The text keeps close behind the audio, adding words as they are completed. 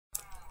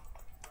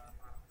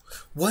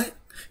What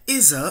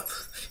is up?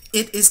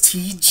 It is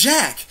T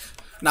Jack.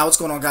 Now what's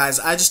going on, guys?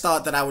 I just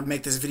thought that I would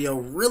make this video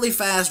really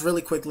fast,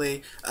 really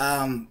quickly,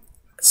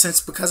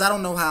 because I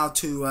don't know how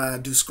to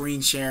do screen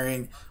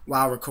sharing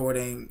while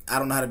recording. I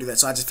don't know how to do that,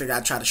 so I just figured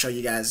I'd try to show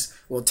you guys,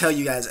 well, tell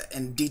you guys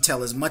in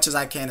detail as much as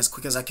I can, as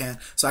quick as I can.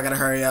 So I gotta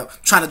hurry up. I'm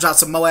trying to drop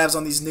some Moabs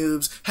on these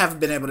noobs. Haven't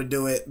been able to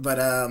do it,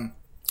 but I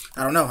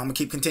don't know. I'm gonna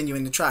keep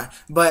continuing to try.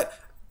 But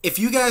if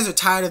you guys are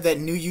tired of that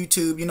new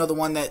YouTube, you know, the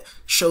one that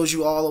shows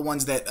you all the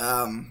ones that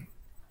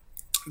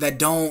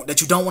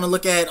that you don't want to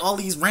look at, all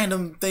these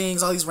random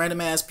things, all these random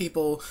ass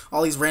people,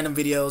 all these random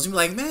videos. You're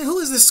like, man, who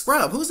is this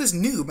scrub? Who's this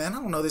noob, man? I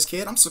don't know this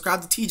kid. I'm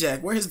subscribed to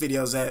T-Jack. Where his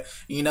videos at?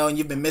 You know, and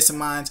you've been missing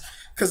mine.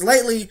 Because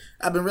lately,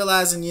 I've been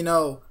realizing, you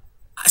know,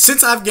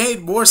 since I've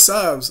gained more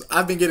subs,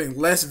 I've been getting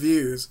less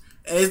views.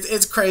 And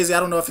it's crazy.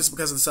 I don't know if it's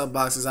because of the sub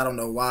boxes. I don't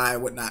know why,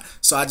 whatnot.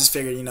 So I just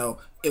figured, you know,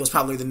 it was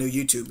probably the new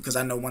YouTube, because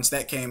I know once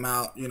that came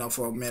out, you know,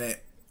 for a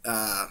minute,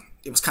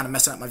 it was kind of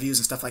messing up my views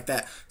and stuff like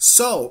that.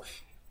 So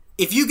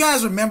if you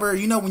guys remember,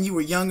 you know, when you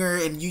were younger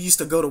and you used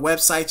to go to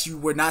websites you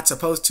were not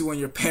supposed to on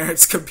your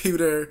parents'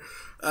 computer,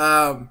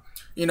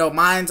 you know,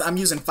 I'm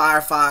using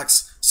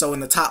Firefox. So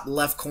in the top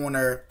left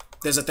corner,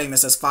 there's a thing that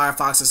says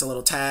Firefox. It's a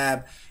little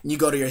tab, and you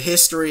go to your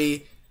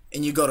history,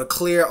 and you go to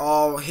clear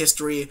all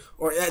history,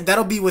 or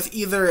that'll be with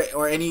either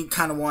or any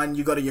kind of one.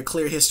 You go to your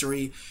clear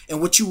history, and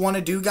what you want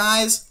to do,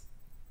 guys,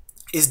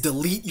 is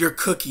delete your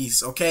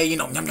cookies. Okay, you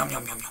know, yum yum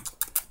yum yum yum,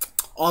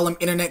 all them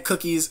internet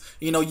cookies.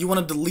 You know, you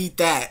want to delete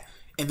that.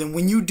 And then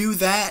when you do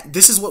that,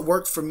 this is what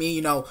worked for me.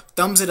 You know,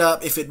 thumbs it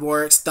up if it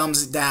works,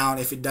 thumbs it down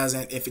if it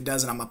doesn't. If it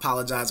doesn't, I'm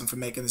apologizing for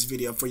making this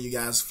video for you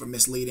guys for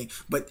misleading.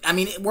 But I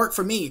mean, it worked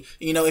for me.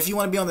 You know, if you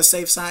want to be on the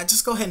safe side,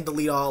 just go ahead and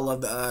delete all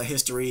of the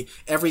history,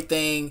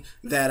 everything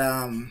that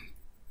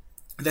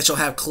that you'll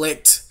have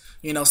clicked,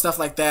 you know, stuff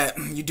like that.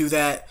 You do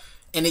that,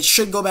 and it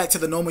should go back to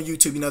the normal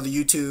YouTube. You know, the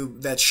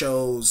YouTube that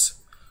shows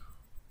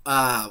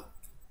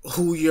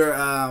who your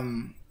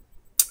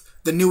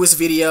the newest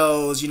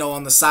videos, you know,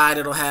 on the side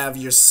it'll have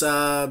your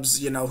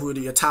subs, you know, who are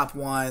your top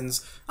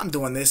ones. I'm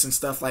doing this and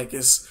stuff like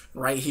this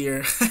right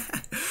here.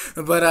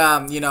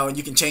 But you know,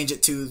 you can change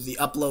it to the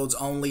uploads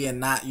only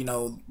and not, you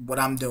know, what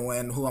I'm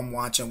doing, who I'm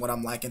watching, what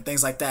I'm liking,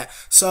 things like that.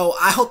 So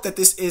I hope that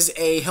this is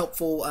a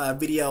helpful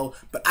video,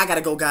 but I gotta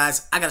go,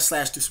 guys. I gotta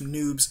slash through some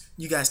noobs.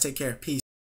 You guys take care. Peace.